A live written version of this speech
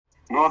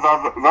No,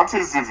 that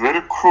is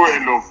very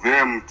cruel of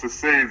them to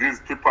say these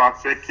people are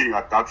faking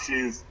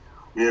abductions.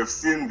 We have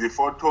seen the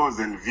photos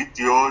and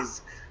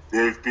videos.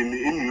 They've been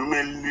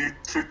inhumanly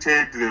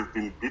treated, they've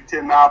been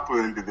beaten up,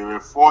 and they were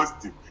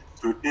forced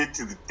to eat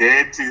the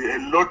dead. A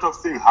lot of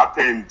things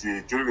happened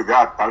during the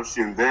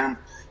abduction. Then,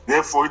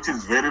 therefore, it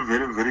is very,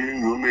 very, very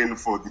inhuman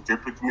for the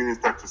deputy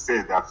minister to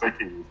say they are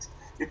faking it.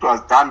 It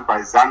was done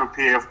by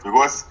ZANU-PF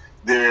because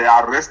they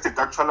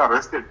actually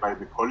arrested by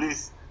the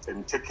police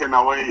and taken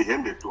away,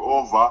 handed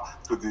over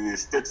to the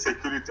state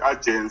security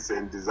agents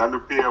and the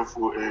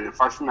ZANU-PF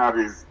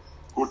functionaries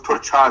who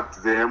tortured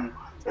them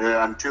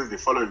until the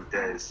following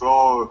day.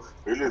 So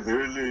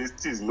really,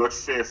 it is not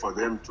fair for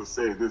them to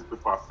say these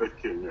people are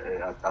faking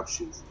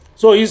abductions.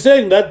 So he's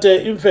saying that,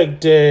 in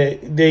fact, there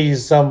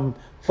is some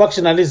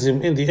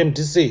factionalism in the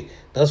MDC.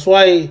 That's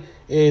why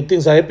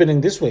things are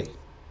happening this way.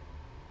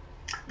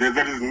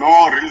 There is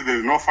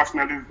no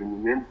factionalism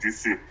in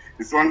MDC.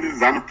 It's only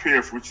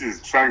ZANU-PF which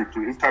is trying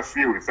to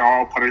interfere with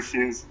our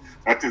operations.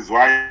 That is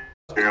why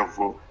they have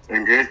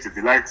engaged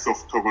the likes of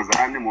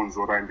Thokozani,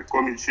 Monzora, and the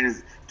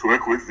committees to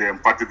work with them.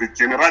 But the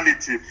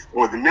generality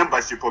or the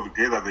membership of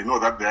Together, they know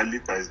that their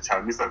leader is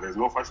Chamisa. There's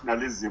no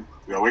factionalism.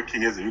 We are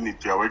working as a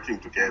unit. We are working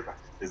together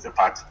as a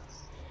party.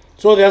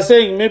 So they are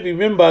saying maybe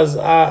members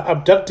are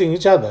abducting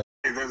each other.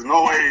 There's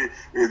no way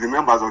the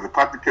members of the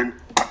party can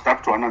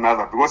adapt to one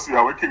another because we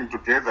are working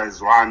together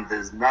as one.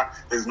 There's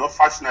no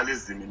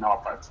factionalism in our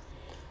party.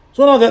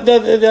 So now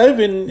they are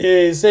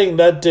even saying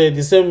that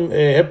the same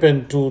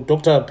happened to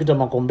Dr. Peter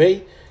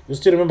Makombe. You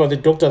still remember the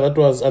doctor that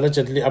was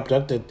allegedly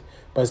abducted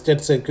by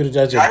state security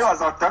agents? Yeah, he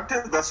was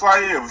abducted. That's why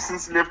he has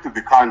since left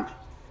the country.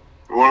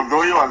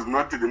 Although he was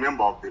not the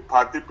member of the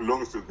party,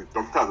 belongs to the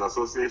Doctors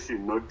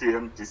Association, not the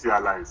MDC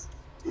Alliance.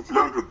 He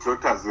belonged to the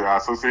Doctors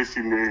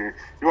Association.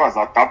 He was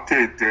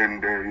abducted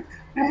and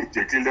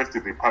immediately left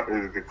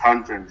the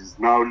country and is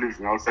now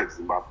living outside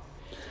Zimbabwe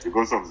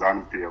because of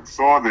ZANU-PF.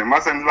 So they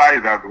mustn't lie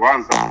that the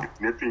ones are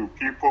kidnapping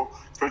people,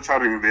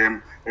 torturing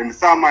them, and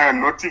some are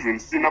not even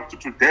seen up to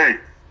today.